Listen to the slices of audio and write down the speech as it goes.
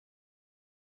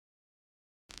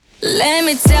Let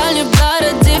me tell you about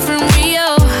a different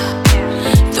Rio.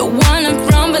 The one I'm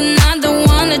from, but not the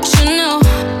one that you know.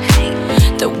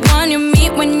 The one you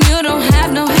meet when you don't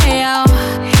have no hay out.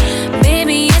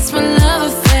 Baby, it's my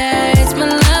love affair, it's my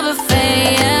love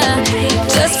affair, yeah.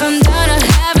 Just found out I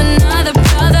have another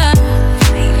brother.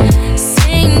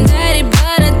 Same daddy,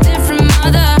 but a different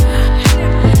mother.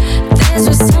 There's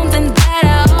just something that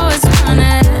I always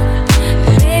wanted.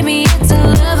 Baby, it's a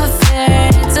love affair,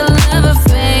 it's a love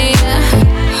affair, yeah.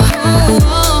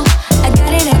 Oh, I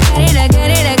got it, I got it, I got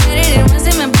it, I got it. It runs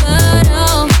in my blood,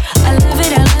 oh. I love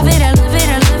it, I love it, I love it,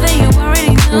 I love it. You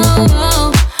already know,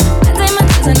 oh. I take my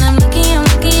time and I'm lucky, I'm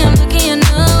lucky, I'm lucky, you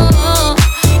know.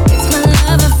 It's my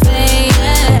love affair,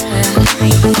 yeah.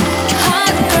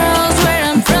 Hot girls where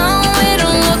I'm from, we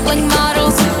don't look like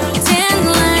models. Tan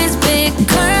lines, big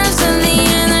curves, and the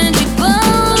energy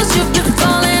glows. You've been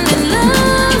falling in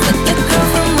love with the girl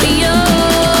from Rio.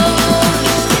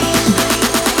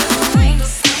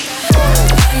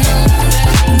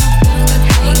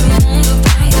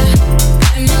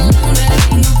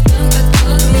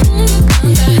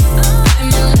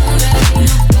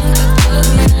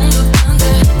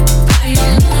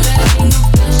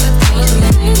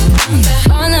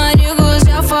 All night you goes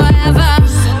out forever.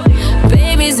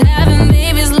 Babies having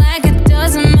babies like it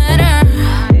doesn't matter.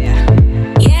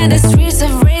 Yeah, the streets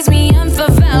have raised me in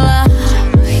favela.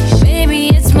 Baby,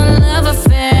 it's my love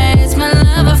affair, it's my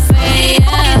love affair,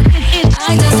 yeah.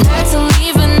 I just had to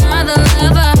leave another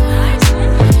lover.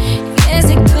 Guess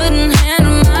he couldn't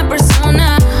handle my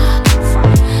persona.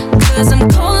 Cause I'm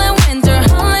cold like winter,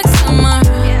 hot like summer.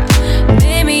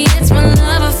 Baby, it's my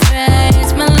love affair,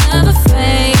 it's my love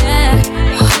affair, yeah.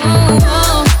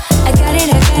 Oh, I got it,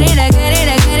 I got it, I got it,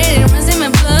 I got it. It runs in my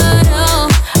blood, oh.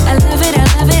 I love it, I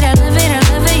love it, I love it, I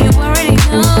love it. You already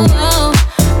know, oh.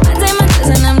 I take my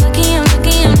time and I'm lucky, I'm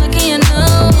lucky, I'm lucky, you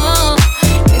know.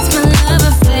 It's my love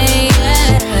affair,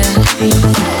 yeah.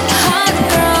 Hot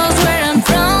girls where I'm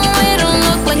from, we don't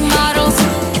look like models.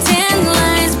 Tan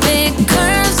lines, big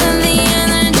curves, and the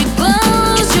energy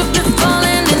glows. You've been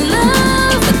falling in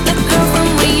love with the girl from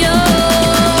Rio.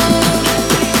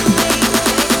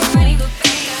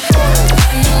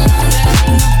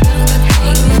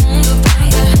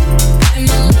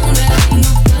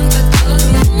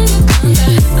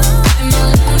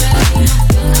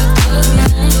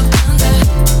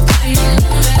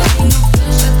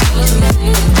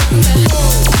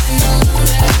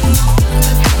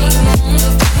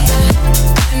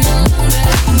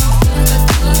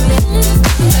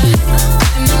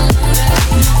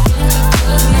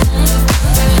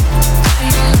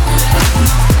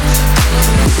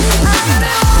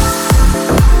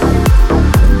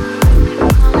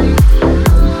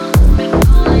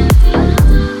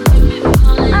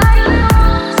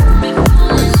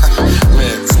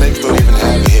 Man, snakes don't even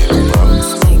have hair, bro.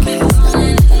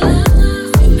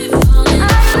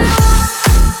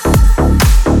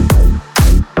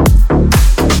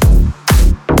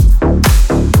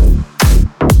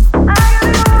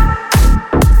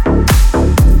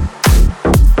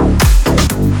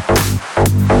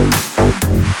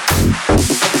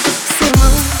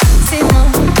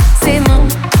 Simon,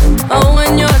 oh,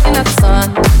 when you're looking at the sun.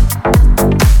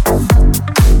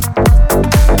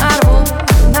 Not a fool,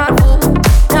 not a fool,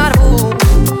 not a fool.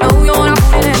 No, you're not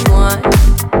fooling anyone.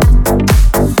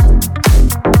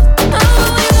 Oh,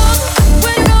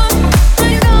 when you go,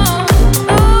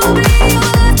 I'll be your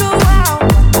last while.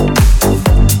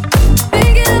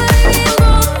 Thinking maybe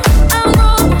I'm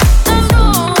wrong.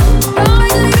 Oh,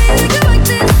 you leave me like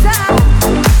this out.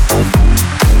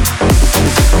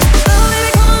 Oh, baby,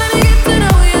 come on, let me get to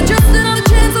know you. Just another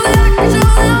chance so that I can show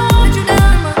that I want you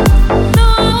down. No,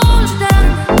 I want you down.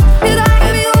 'Cause I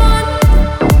can be the one.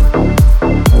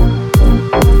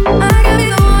 I can be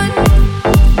the one.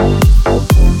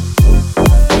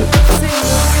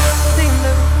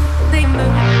 Sing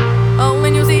blue. Oh,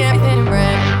 when you see everything in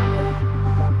red.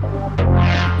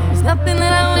 There's nothing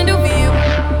that I wanna do for you.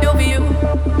 Do for you.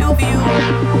 Do for you.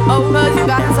 Oh, 'cause you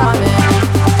got something.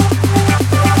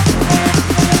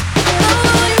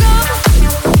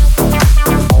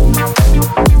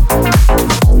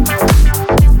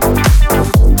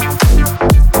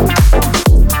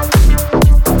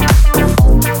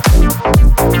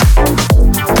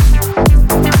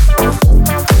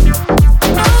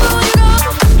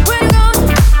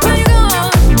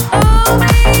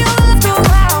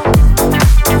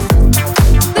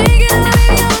 Thinking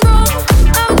maybe I'm wrong.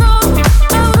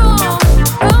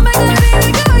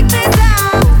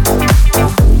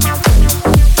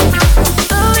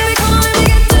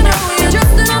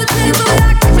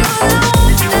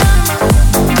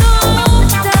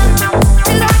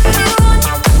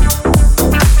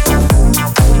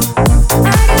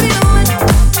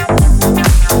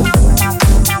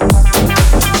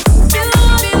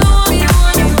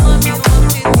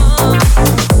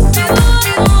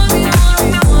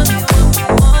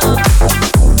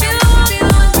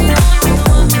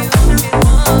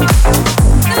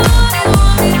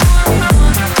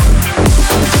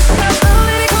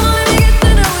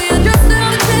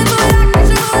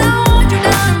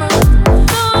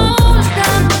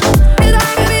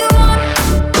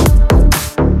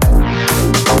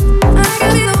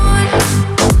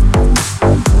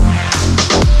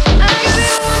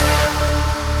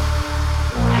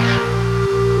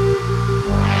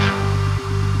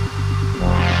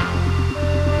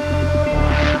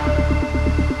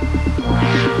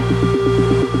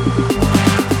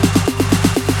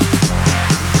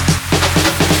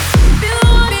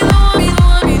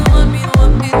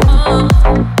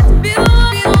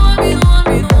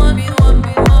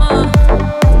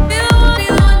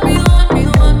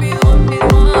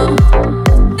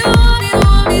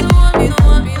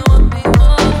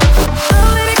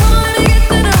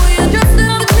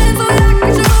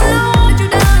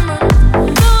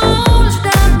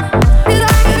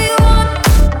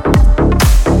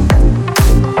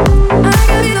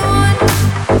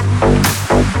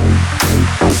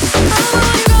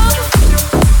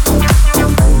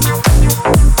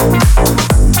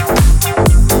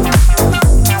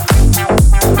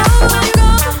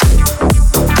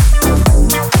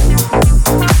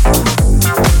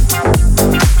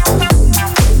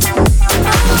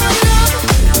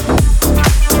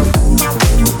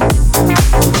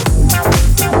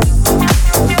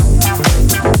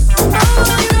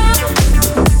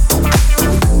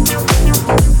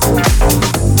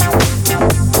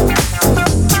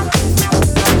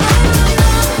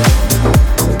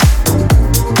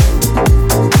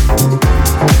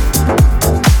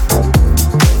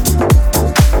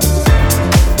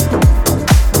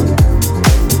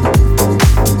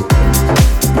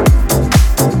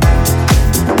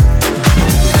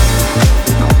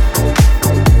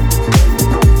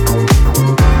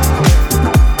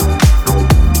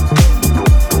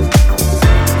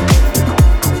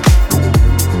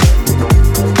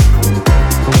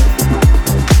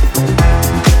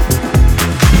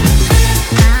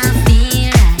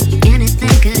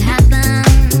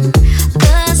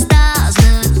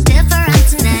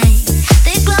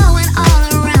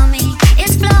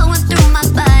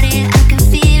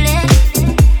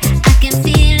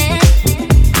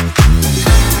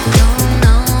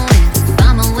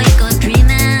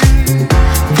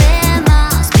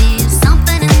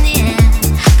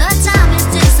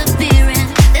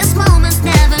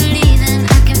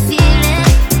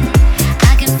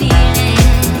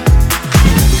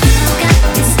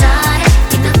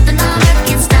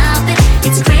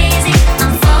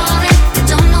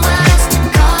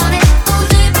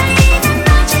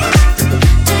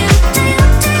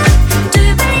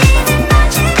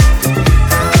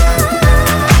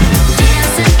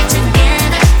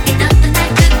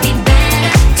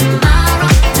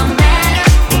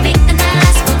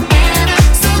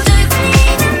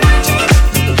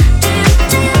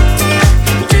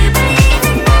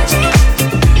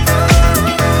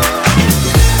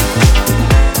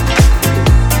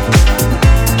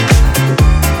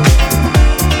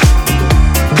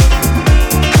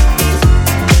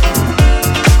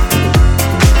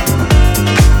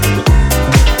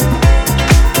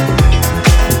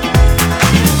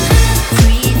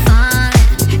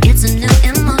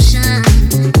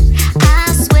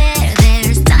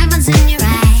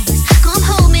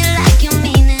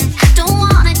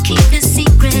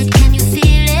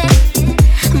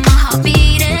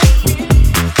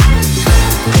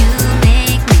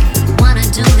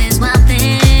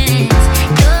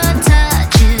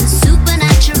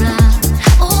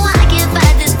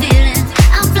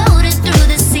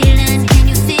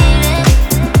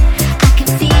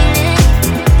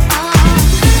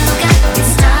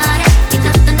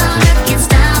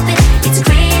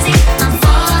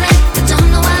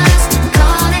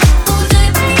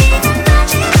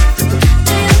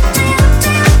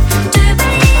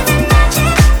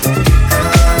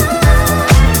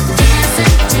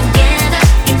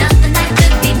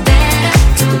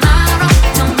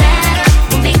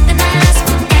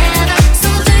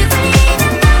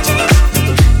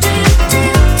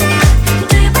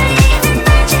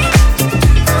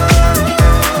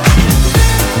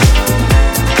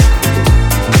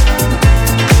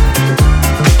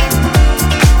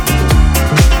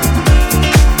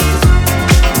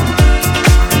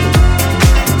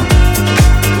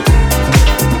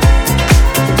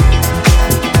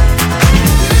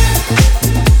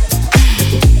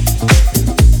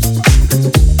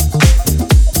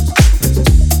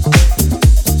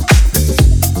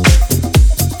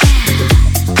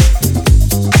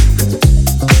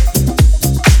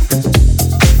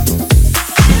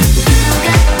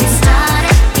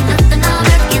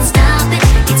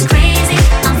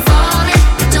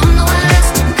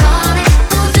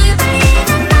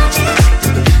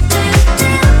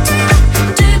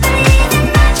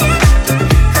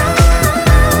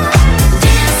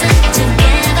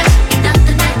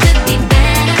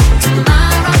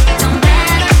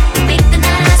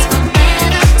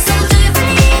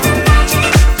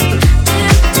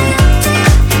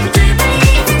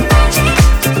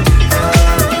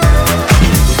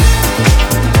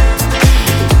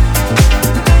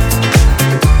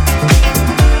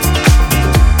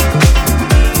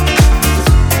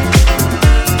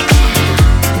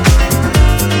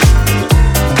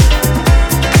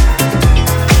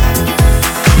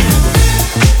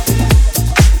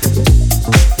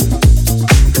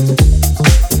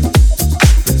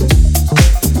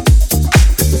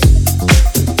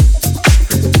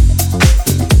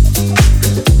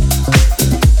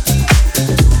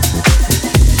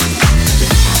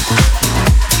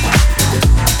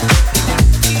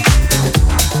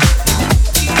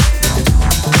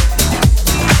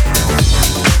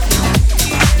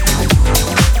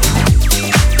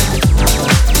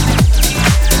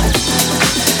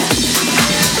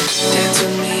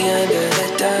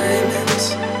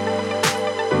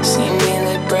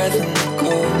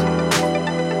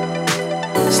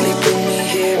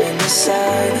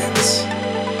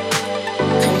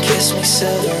 kiss me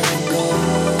silver and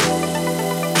gold.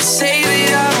 You say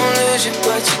that I won't lose you,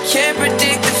 but you can't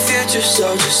predict the future,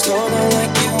 so just hold on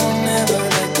like you will never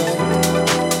let go.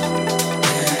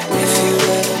 Yeah, if you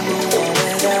ever move on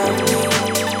without me,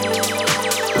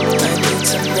 I need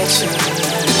to make sure you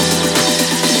know.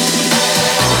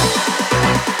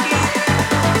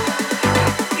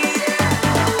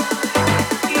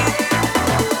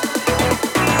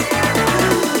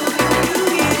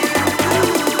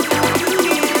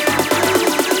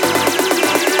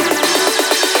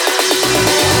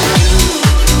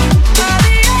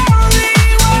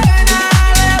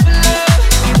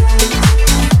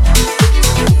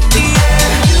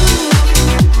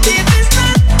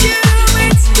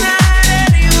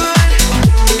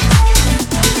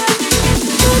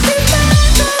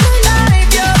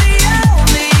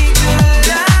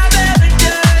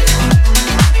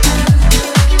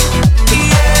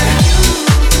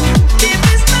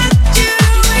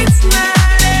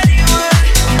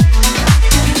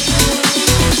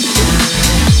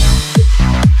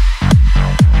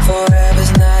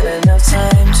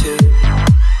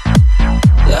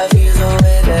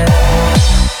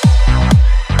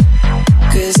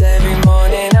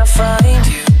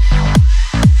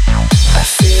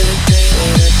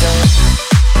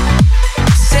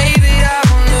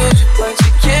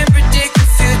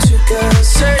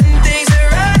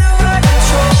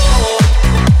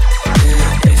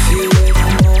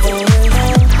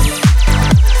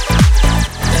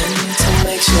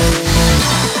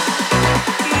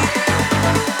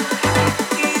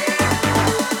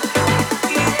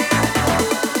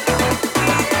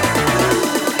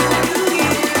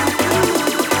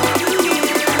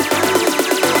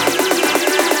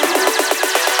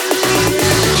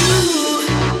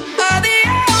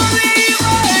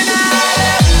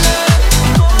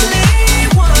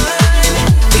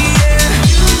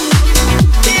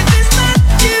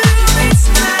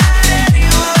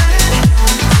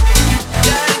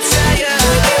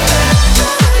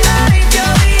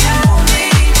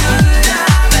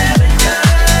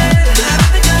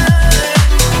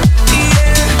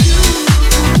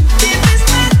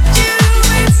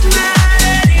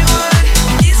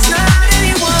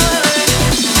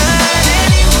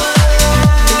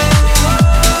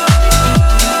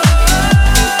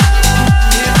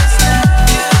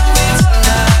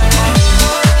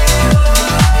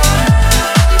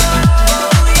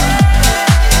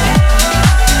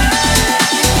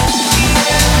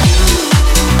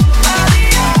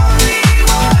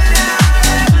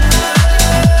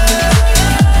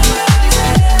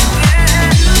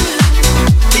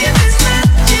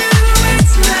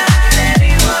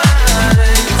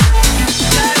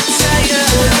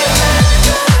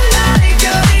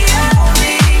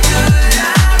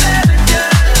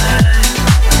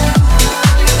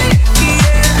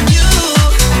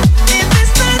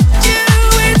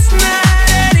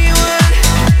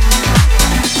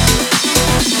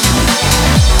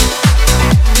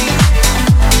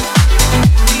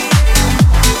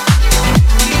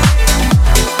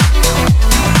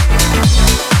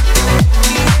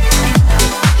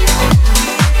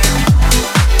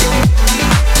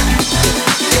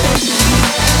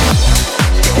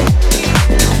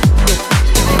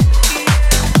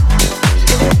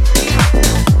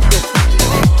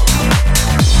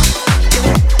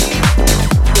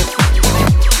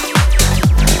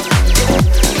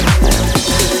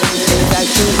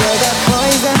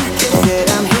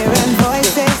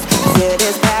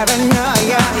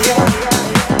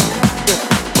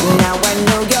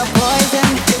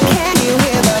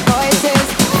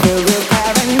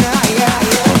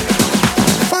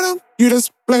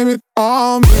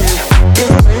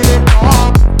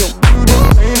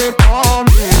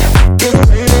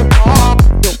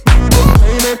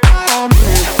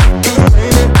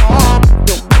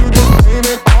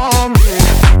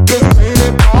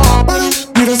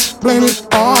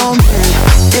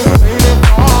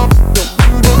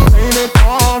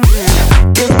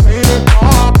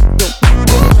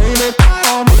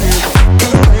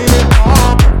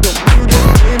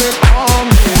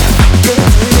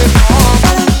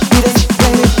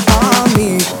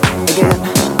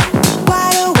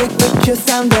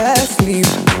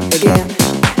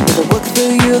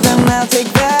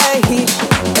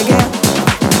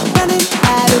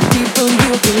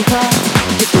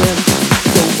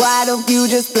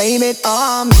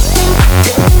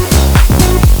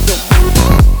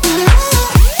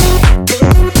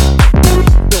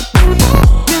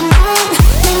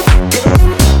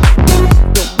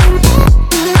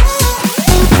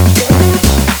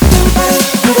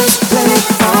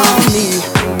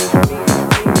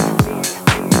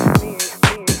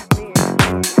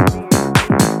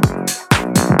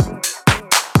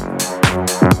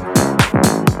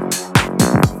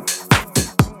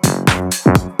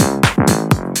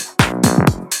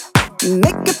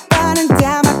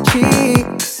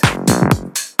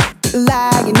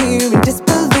 lying here in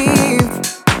disbelief.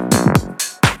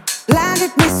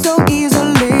 Blinded me so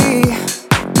easily,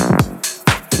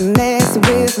 messing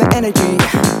with my energy.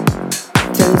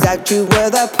 Turns out you were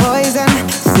the poison.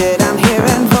 Said I'm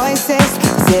hearing voices.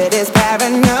 Said it's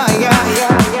paranoia.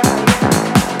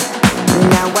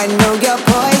 Now I know you're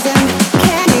poison.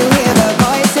 Can you hear the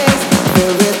voices?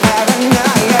 Filled with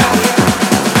paranoia.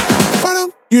 Why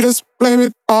don't you just blame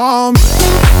it on me?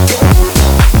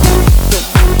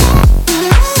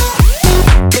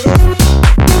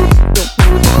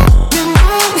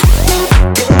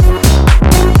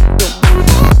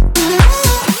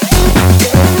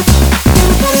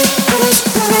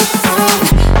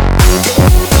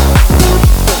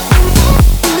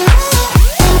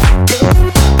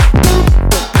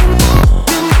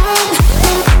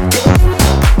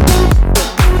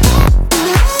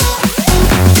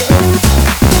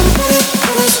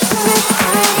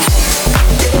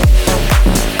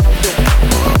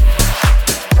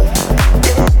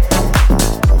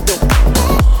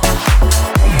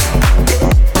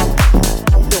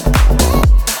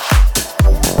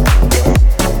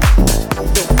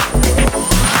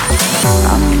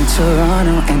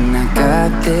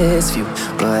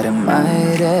 But I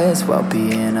might as well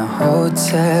be in a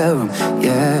hotel room.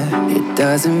 Yeah, it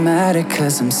doesn't matter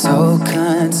cause I'm so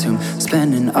consumed,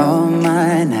 spending all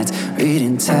my nights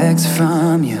reading texts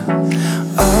from you.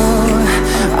 Oh,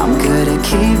 I'm good at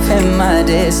keeping my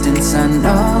distance. I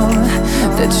know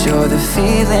that you're the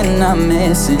feeling I'm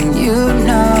missing. You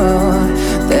know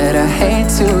that I hate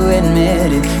to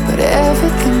admit it, but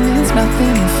everything means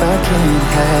nothing if I can't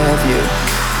have you.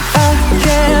 I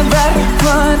can't write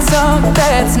one song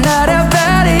that's not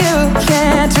about you.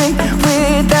 Can't drink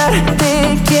without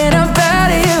thinking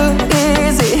about you.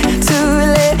 Is it too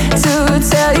late to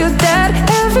tell you that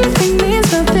everything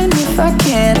means nothing if I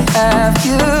can't have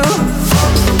you?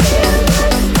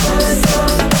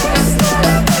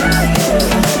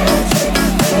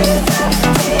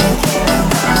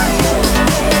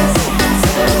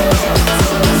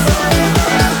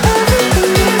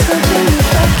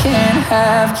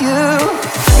 Have you?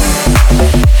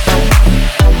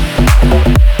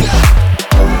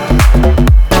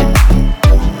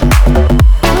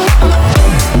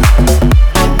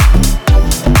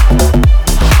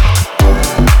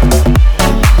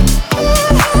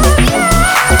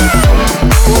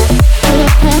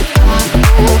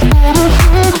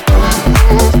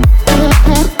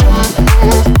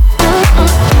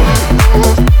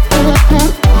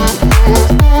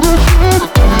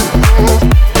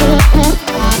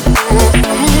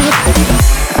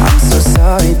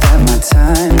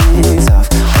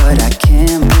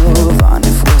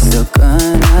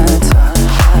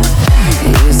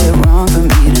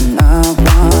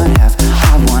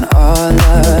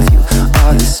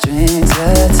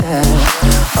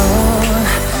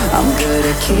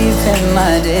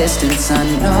 I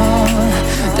know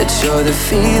that you're the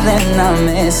feeling I'm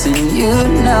missing. You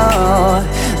know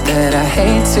that I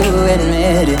hate to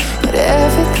admit it, but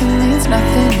everything means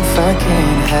nothing if I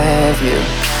can't have you.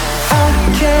 I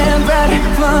can't write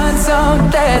one song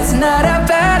that's not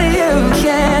about you.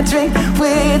 Can't drink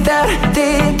without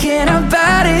thinking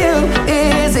about you.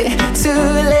 Is it too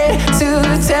late to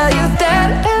tell you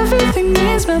that everything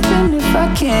means nothing if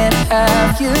I can't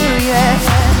have you? Yeah,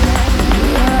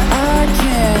 yeah, I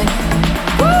can.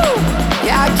 Woo!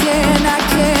 Yeah, I can, yeah.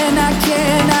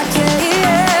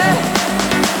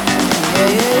 Yeah,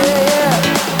 yeah, yeah.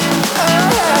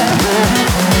 Oh, I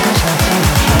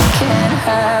can't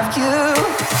have you.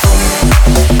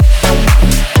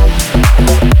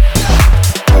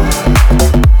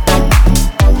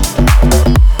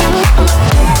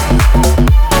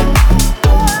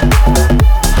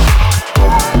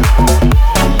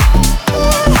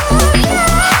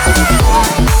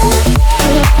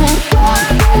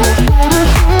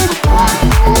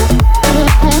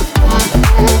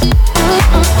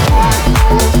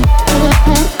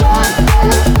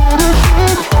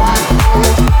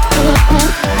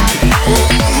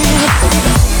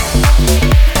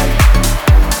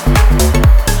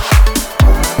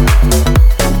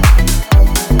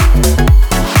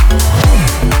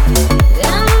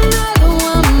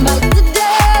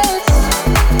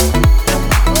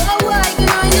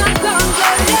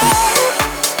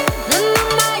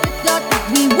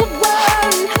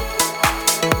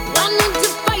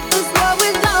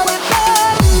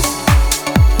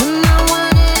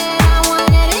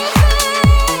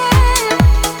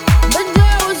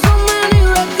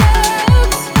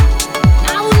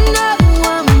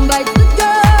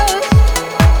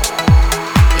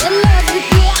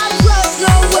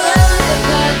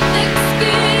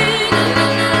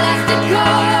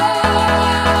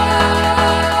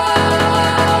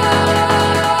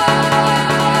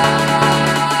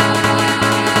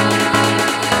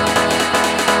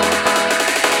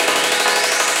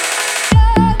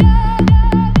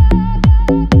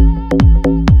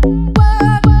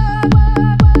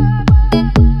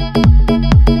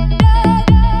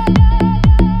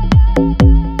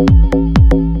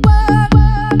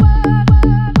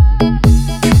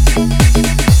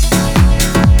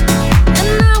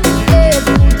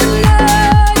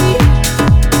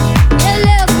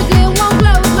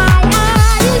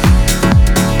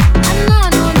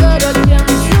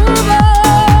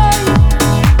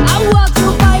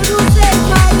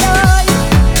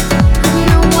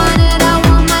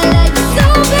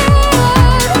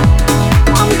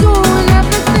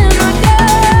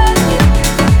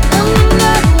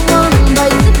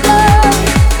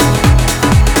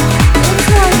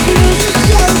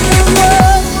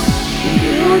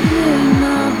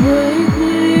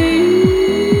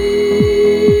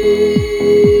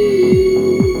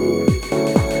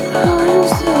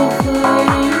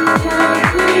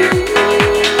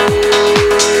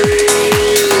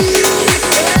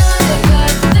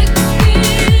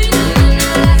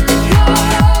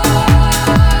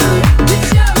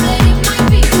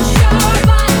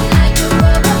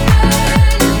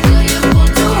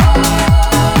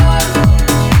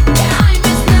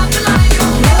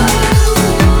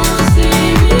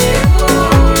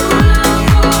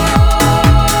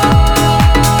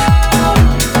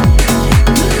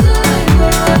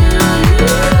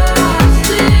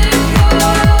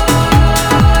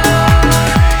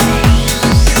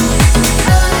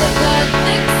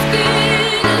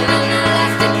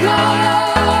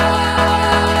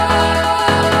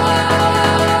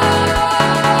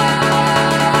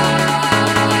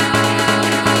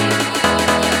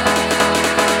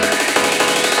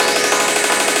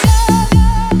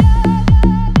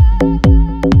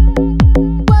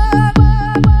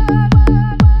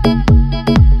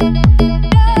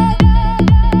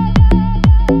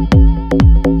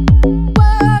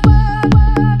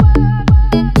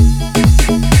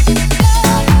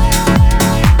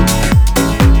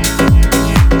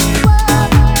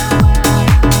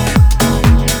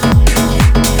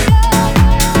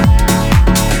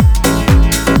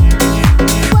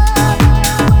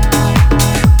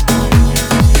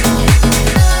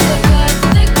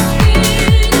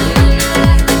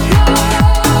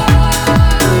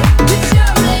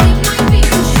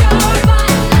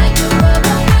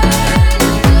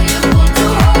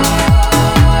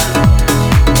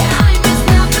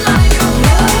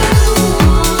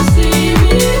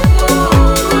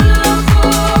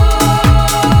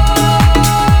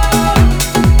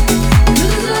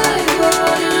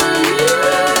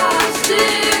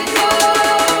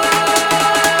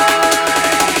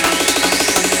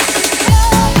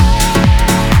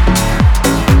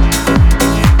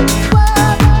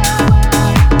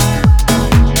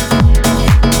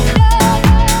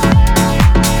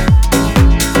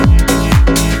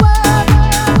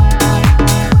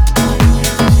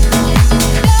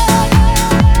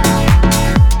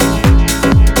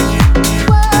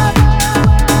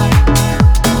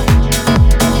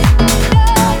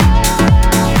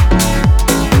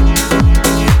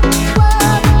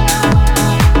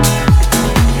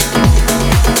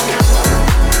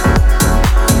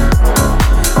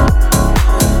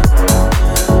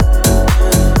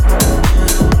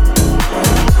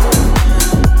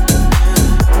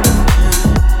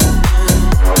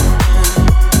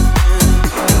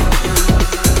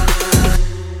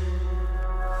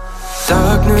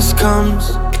 Darkness comes,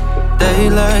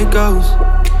 daylight goes.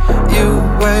 You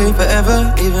wait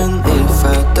forever, even if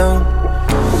I don't.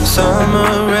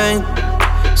 Summer rain,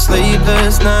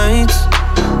 sleepless nights.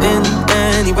 In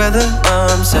any weather,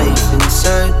 I'm safe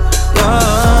inside your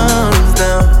arms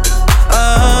now.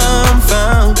 I'm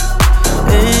found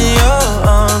in your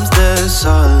arms, there's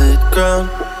solid ground.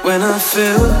 When I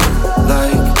feel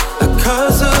like a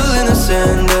castle in the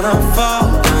sand and I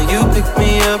fall down, you pick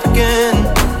me up again.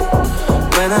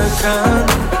 When I can't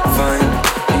find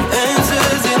the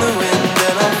answers in the wind,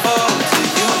 then I fall till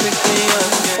you pick me up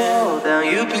again. Fall down,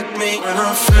 you pick me. When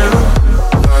I feel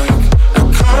like a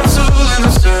castle in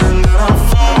the sand and I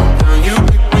fall down, you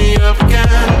pick me up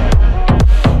again.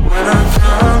 When I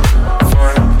can't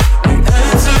find the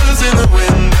answers in the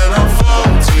wind, then I fall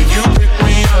till you pick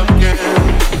me up again.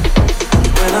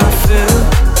 When I feel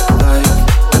like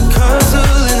a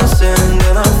castle in the sand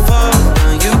and I fall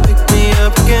down, you pick me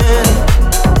up again.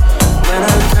 When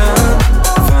I can't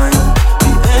find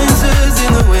the answers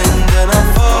in the wind, then I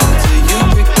fall till you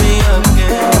pick me up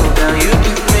again. Down, you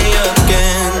pick me up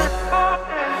again.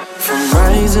 From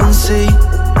rising sea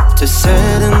to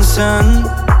setting sun,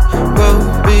 we'll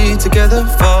be together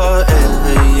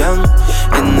forever young.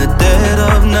 In the dead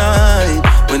of night,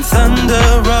 when thunder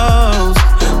rolls,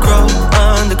 crawl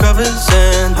under covers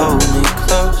and hold me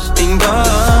close. In your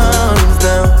arms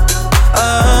now,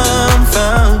 I'm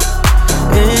found.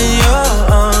 In your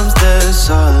arms, there's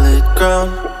solid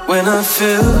ground. When I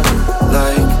feel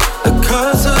like a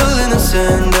castle in the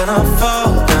sand and I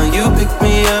fall down, you pick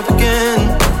me up again.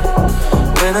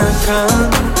 When I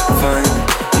can't find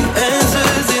the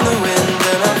answers in the wind,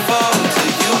 then I fall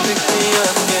till you pick me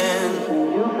up again.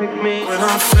 You pick me. When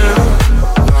I feel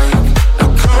like a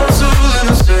castle in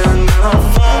the sand and I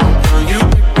fall down, you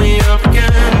pick me up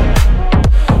again.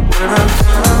 When I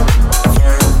can't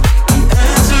find the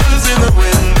answers in the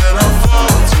wind, then I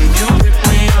fall till you pick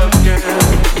me up again.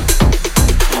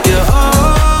 You're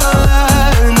all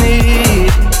I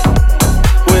need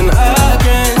when I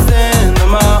can't stand on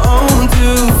my own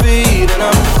 2 feet and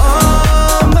I'm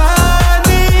on my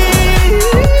knees.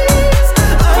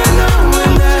 I know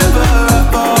whenever I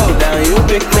fall down, you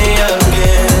pick me up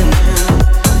again.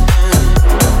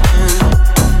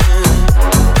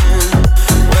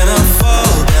 When I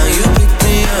fall down, you pick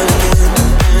me up again.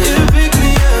 You pick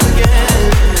me up again.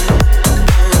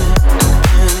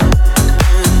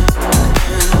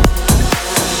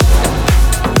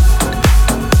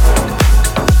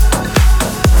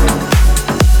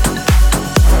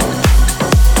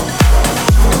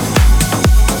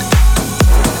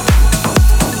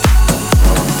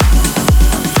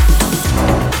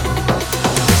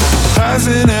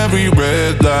 Passing every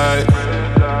red light,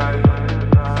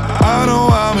 I know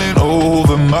I'm in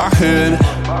over my head.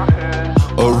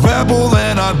 A rebel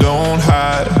and I don't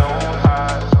hide.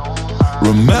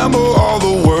 Remember all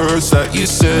the words that you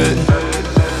said.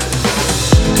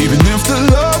 Even if the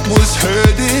love was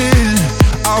hurting,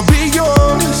 I'll be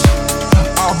yours,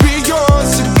 I'll be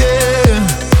yours again.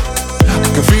 I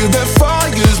can feel that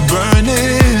fire's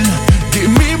burning,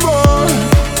 give me more.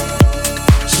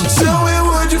 So tell me,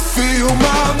 would you feel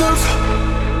my love?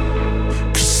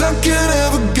 'Cause I can't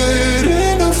ever get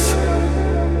enough.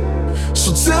 So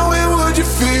tell me, would you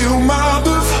feel my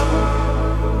love?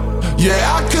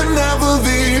 Yeah, I could never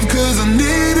leave 'cause I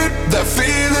needed that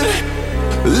feeling.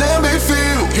 Let me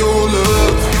feel your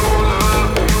love.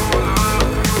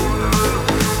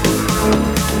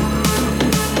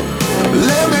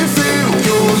 Let me feel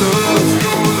your love.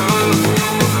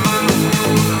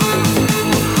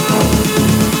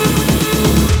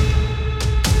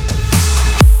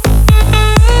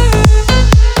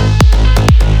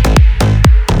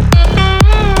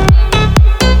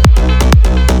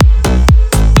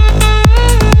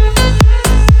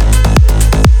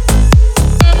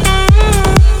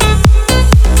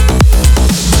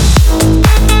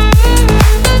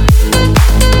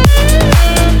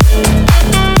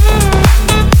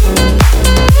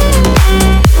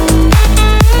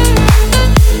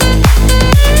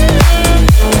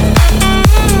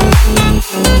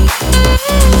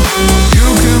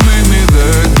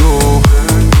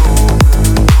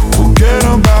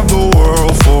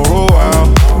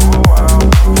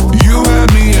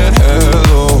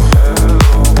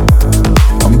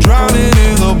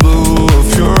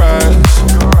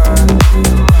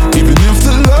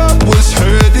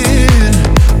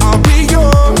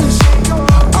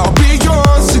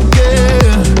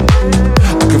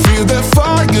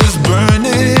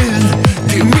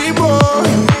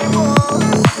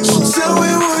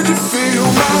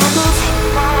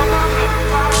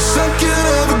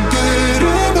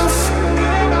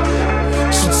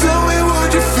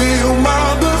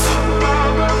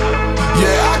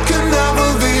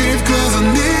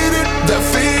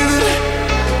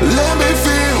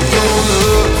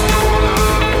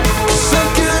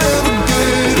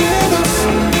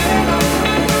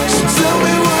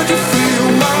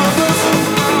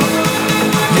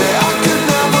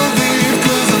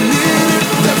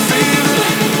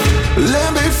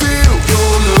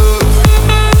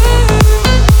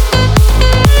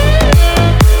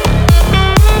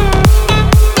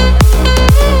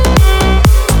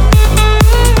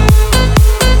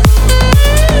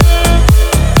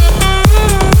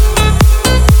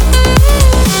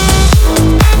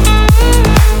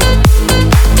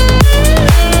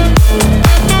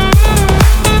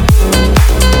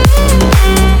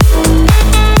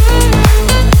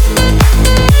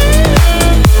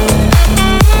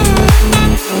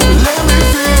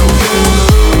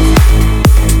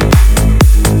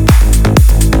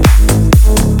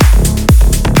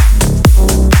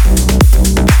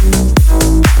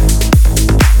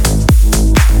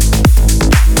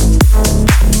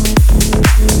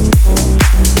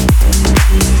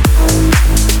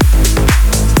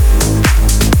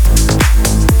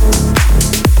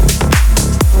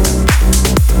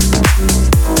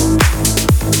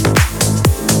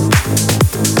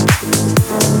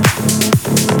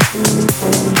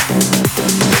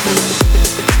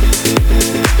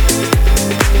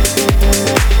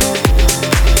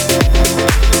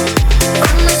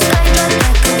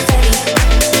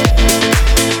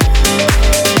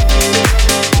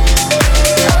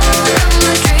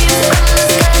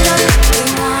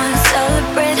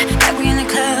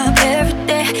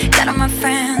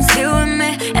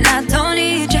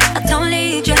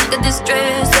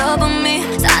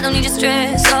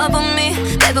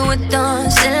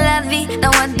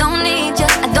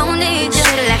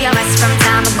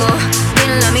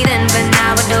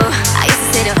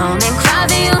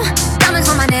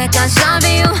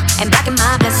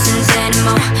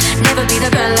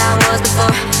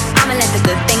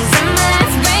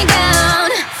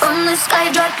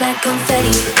 like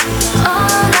confetti. All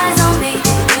eyes on me,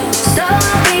 so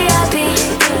VIP.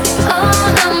 All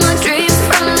of my dreams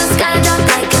from the sky drop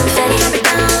like confetti.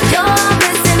 You're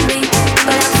missing me,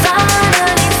 but I'm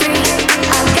finally free.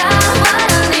 I got what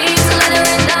I need to let it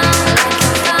rain down like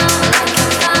a fountain,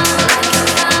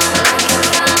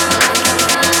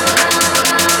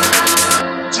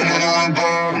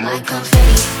 like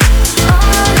confetti.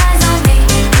 All eyes on me,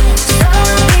 so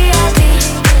VIP.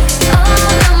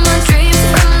 All of my dreams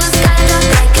from the sky drop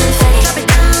like confetti.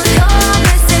 You're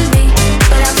missing me,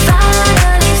 but I'm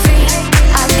finally free.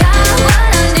 I got what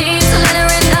I need to let it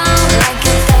rain down like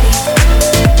confetti.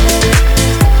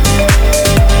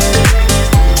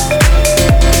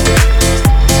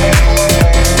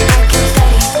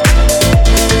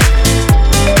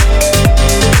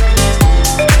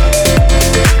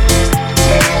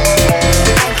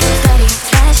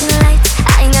 Flashing lights,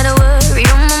 I ain't gotta worry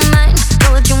on my mind.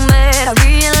 Know what you made, I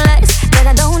realize that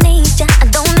I don't need ya, I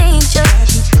don't need ya.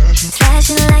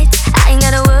 Flashing lights, I ain't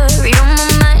gotta worry on my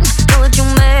mind. Know what you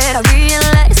made, I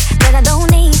realize that I don't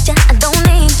need ya, I don't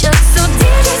need ya. So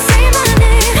DJ say my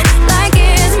name like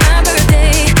it's my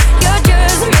birthday. You're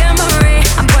just a memory.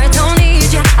 I'm boy, I don't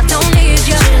need ya, I don't need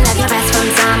ya. Should've left your ass from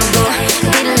time ago.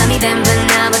 Didn't love me then, but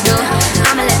now I do.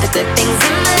 I'ma let the good things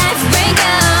in my life break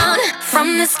out.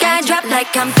 From the sky drop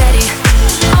like confetti.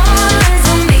 All eyes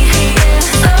on me,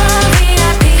 so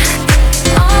VIP.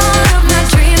 All of my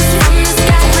dreams from the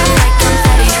sky drop like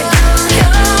confetti.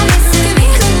 You're missing me,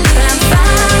 but I'm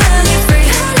finally free.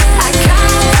 I got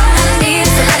what I need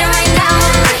to let it rain down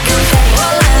like confetti.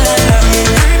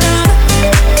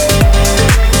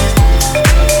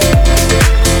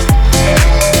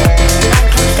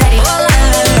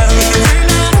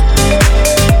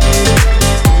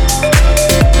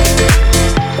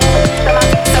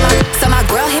 So my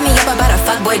girl hit me up about a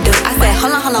fuckboy dude. I said,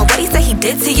 hold on, what he say he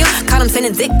did to you? Caught him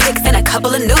sending dick pics and a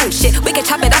couple of nudes. Shit, we can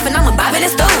chop it off and I'ma bob in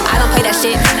his stool. I don't play that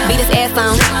shit, beat his ass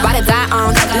on, ride or die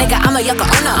on. Nigga, I'm a yucca,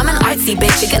 oh no, I'm an artsy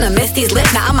bitch. You're gonna miss these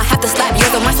lips, now I'ma have to slap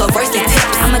yours on my so verse these tips.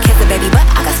 I'ma kiss a baby, but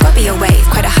I got Scorpio waves.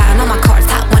 Quite a high on my cards,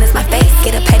 top one is my face.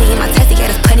 Get a petty in my testy, get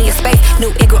us plenty of space. New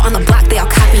Igor on the block, they all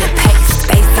copy and paste.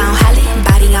 Face on Holly,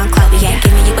 body on Chloe. Ain't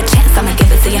giving you a chance, I'ma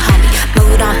give it to your homie.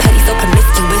 Mood on petty, so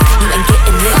promiscuous, you ain't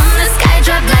getting this. From the sky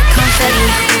drop like confetti.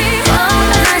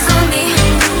 All eyes on me,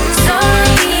 so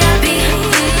VIP.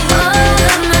 All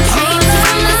of my dreams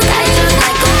from the sky drop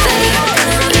like confetti.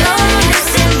 You're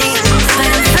missing me, but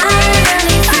I'm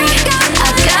finally free. I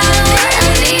got what I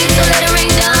need to let it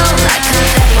rain down like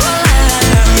confetti.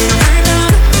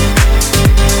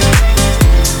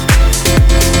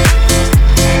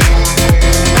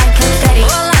 Like confetti.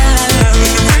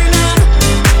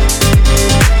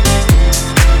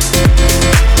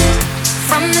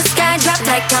 From the sky drop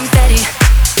like confetti.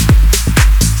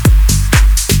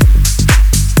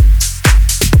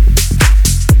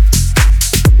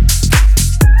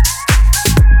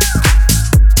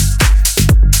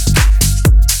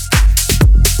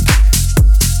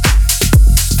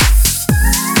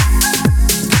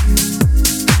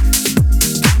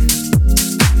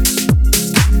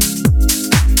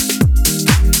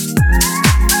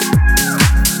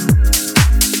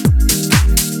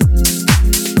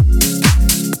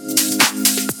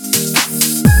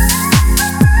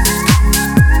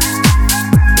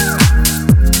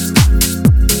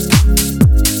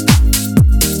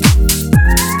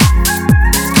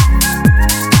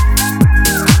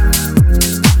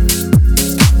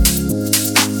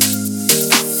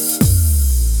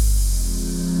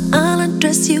 I'll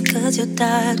undress you cause you're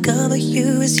tired. Cover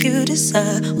you as you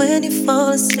desire. When you fall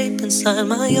asleep inside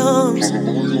my arms.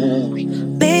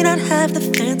 May not have the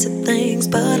fancy things,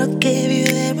 but I'll give you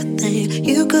everything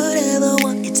you could ever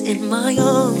want. It's in my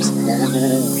arms.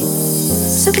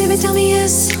 So baby tell me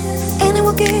yes, and I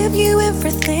will give you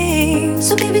everything.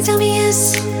 So baby tell me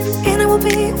yes, and I will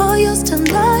be all yours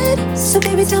tonight. So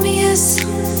baby tell me yes,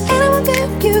 and I will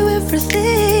give you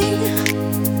everything.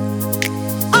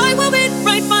 I will be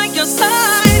right by your side.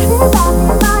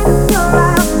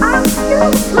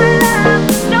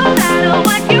 No matter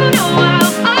what you know,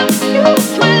 I'll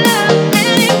choose my love.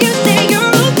 And if you say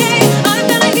you're okay, I'm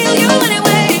gonna heal you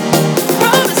anyway.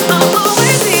 Promise I'll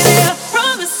always be there.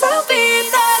 Promise I'll be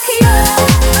the cure.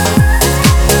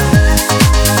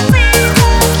 Be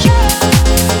the cure.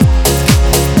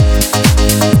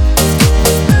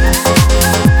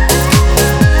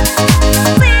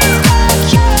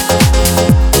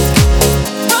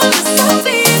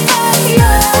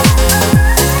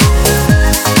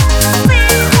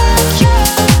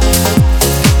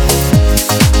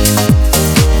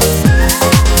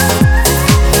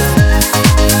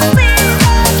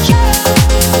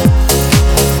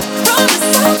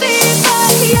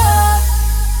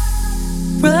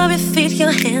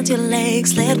 your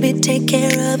legs, let me take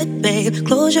care of it, babe.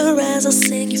 Close your eyes, I'll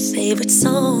sing your favorite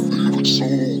song.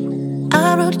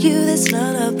 I wrote you this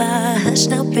lullaby. Hush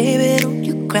now, baby, don't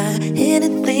you cry.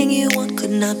 Anything you want could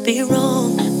not be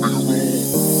wrong.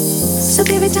 So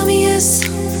baby, tell me yes,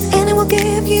 and I will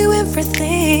give you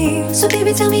everything. So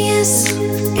baby, tell me yes,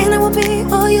 and I will be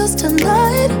all yours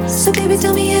tonight. So baby,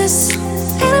 tell me yes,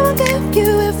 and I will give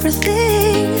you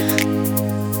everything.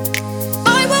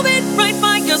 I will be right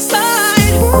by your side.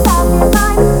 You got me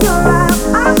right, you're right.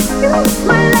 I'm you,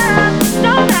 my love.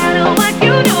 No matter what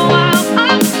you do,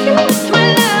 I'm you, my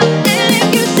love. And if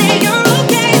you say you're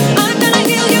okay, I'm gonna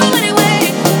heal you anyway.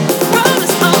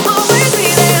 Promise I'll always be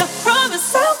there.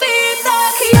 Promise I'll be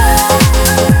that you.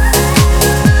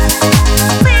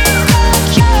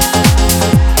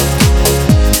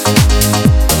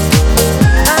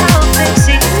 I'll fix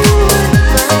you with my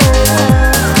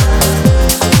love.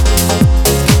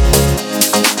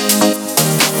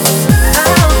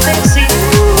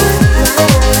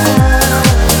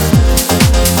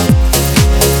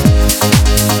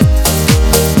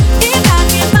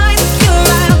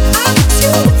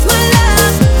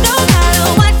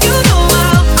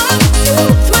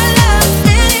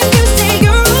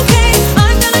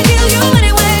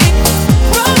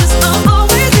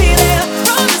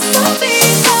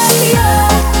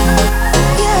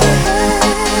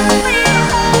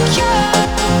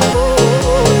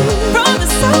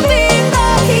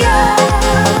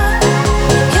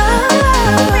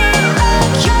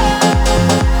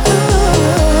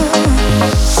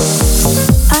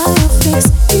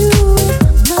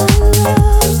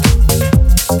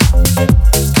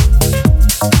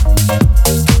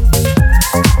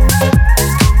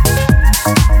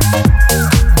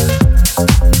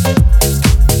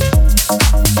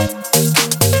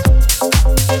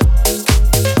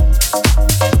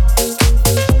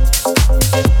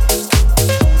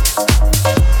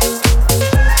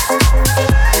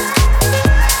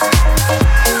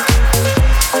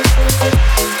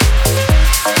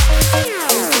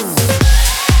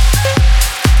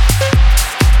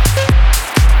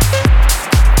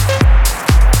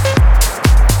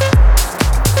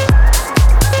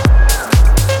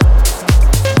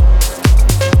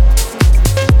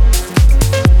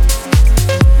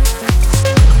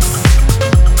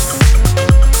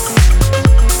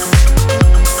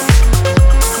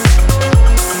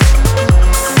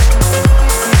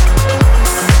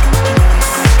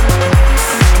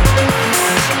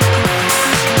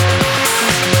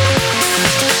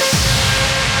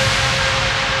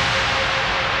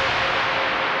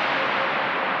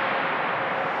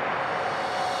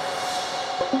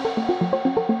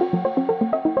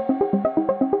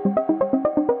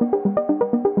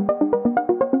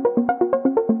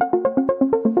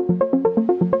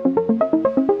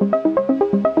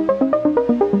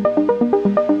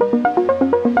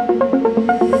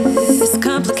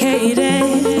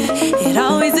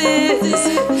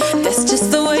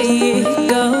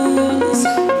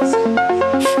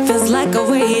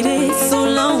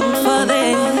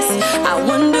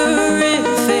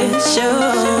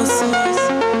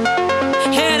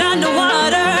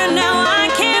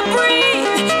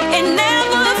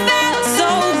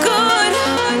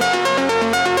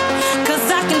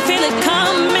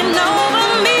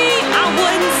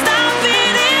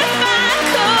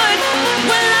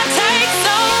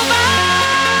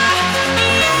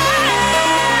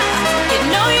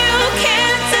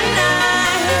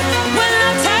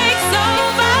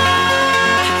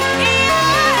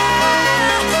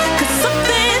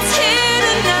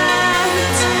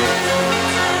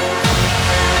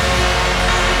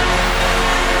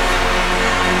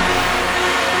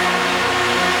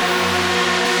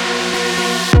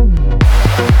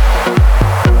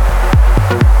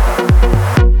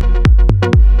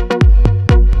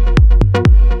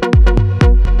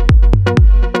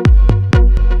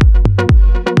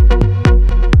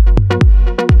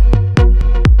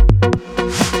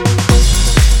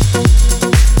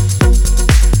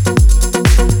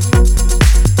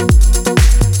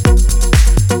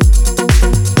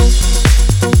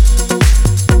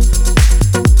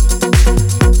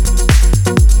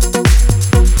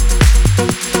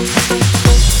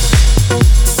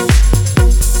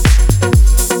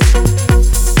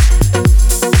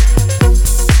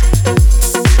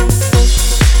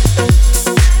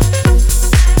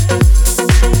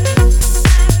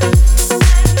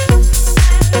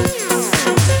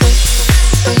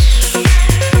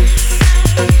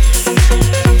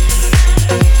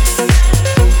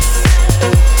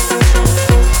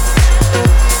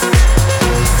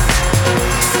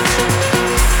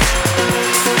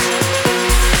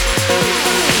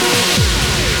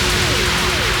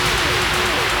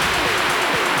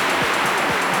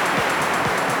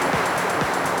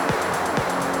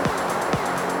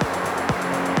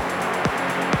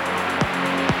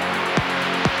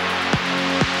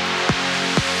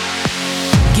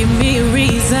 give me a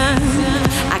reason.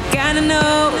 I gotta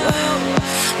know,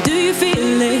 do you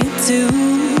feel it too?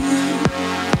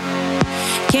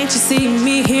 Can't you see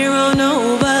me here on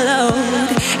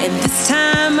overload? And this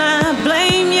time I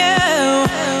blame you.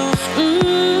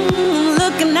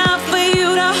 Looking out for you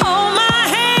to hold my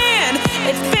hand.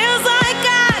 It feels like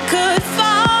I could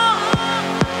fall.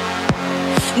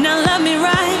 Now love me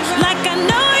right, like I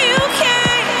know you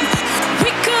can.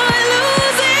 We could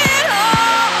lose it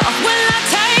all when life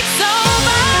takes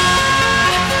over.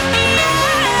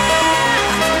 Yeah,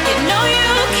 you know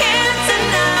you can't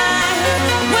deny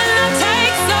when life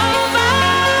takes over.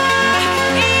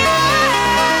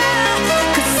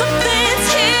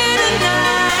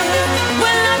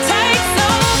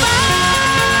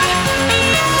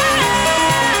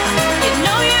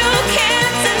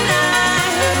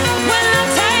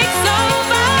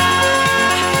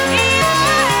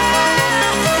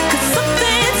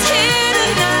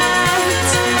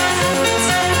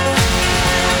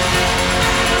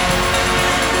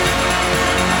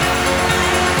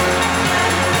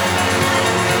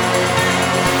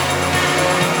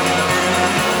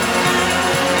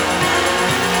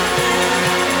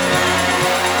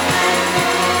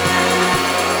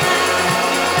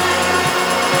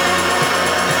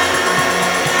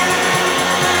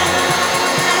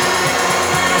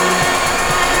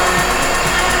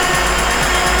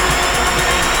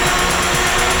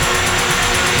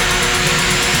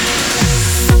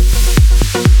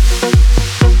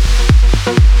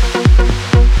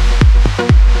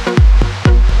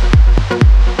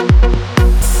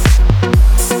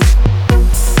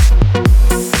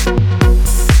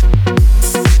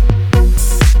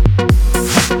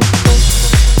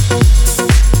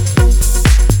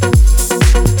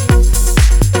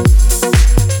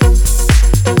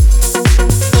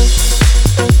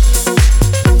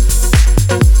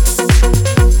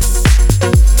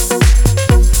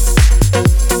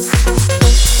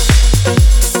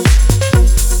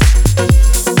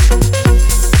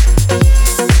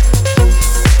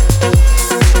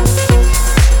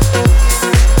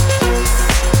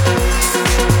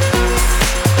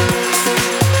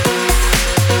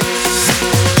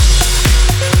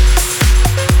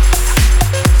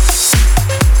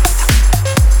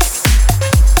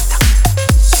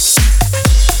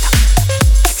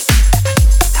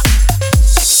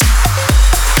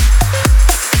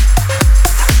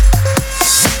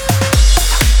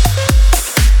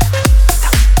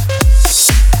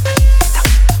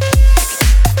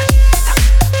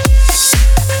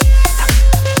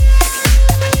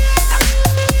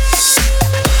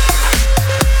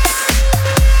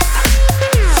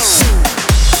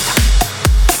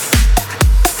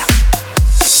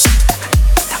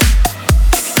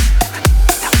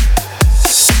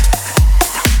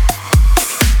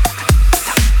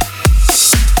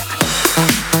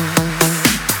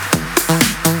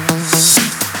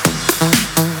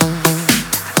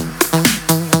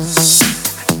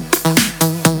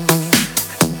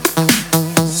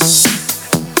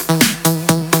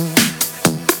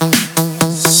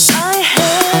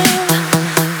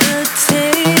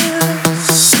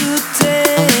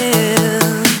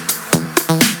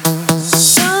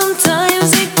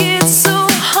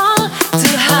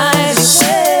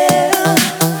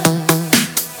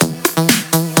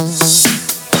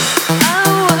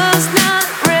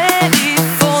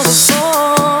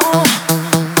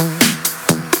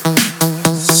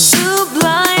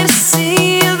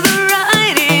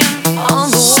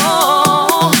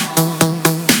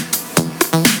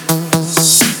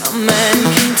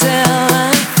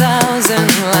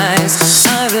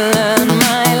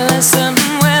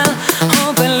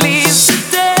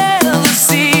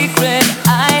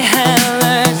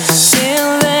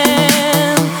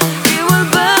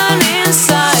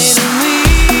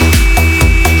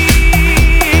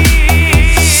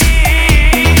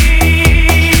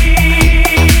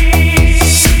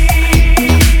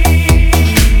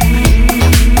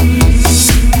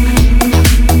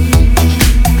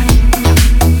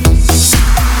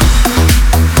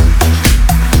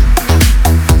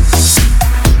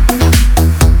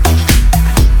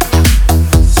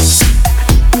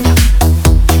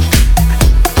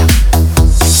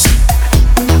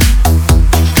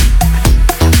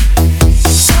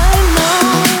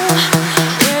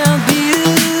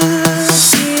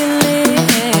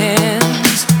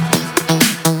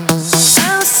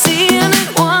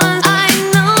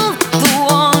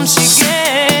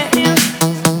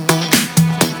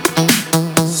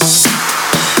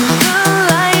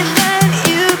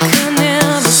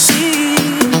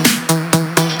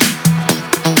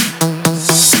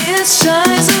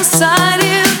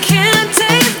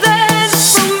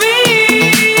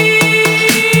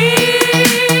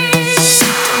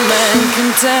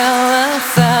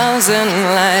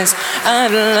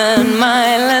 I've learned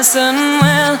my lesson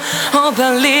well. Hope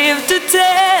I live to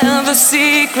tell the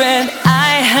secret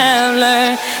I have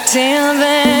learned. Till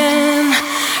then,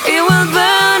 it will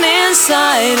burn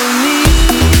inside of me.